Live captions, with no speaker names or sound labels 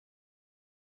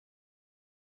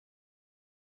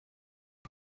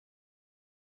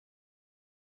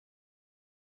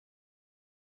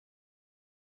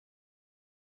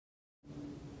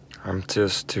I'm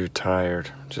just too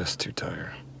tired. Just too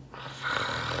tired.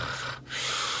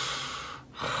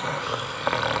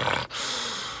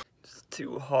 It's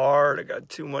too hard. I got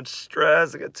too much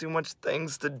stress. I got too much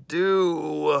things to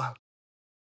do.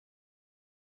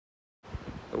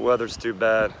 The weather's too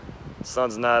bad. The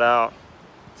sun's not out.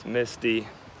 It's misty.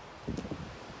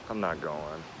 I'm not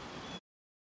going.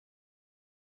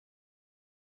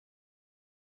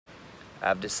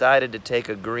 I've decided to take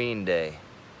a green day.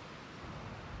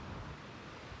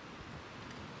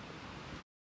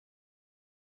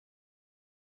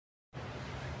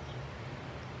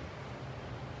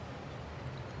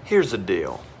 Here's the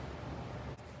deal.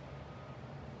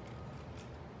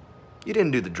 You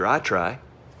didn't do the dry try.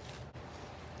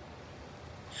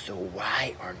 So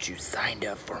why aren't you signed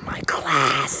up for my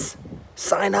class?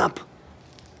 Sign up.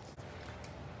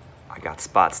 I got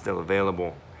spots still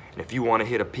available. And if you want to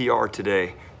hit a PR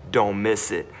today, don't miss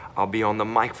it. I'll be on the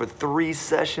mic for 3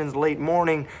 sessions late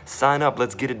morning. Sign up,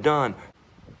 let's get it done.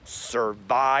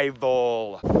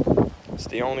 Survival. It's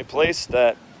the only place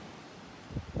that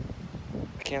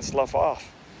I can't slough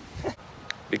off.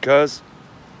 Because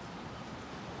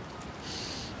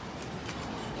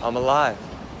I'm alive.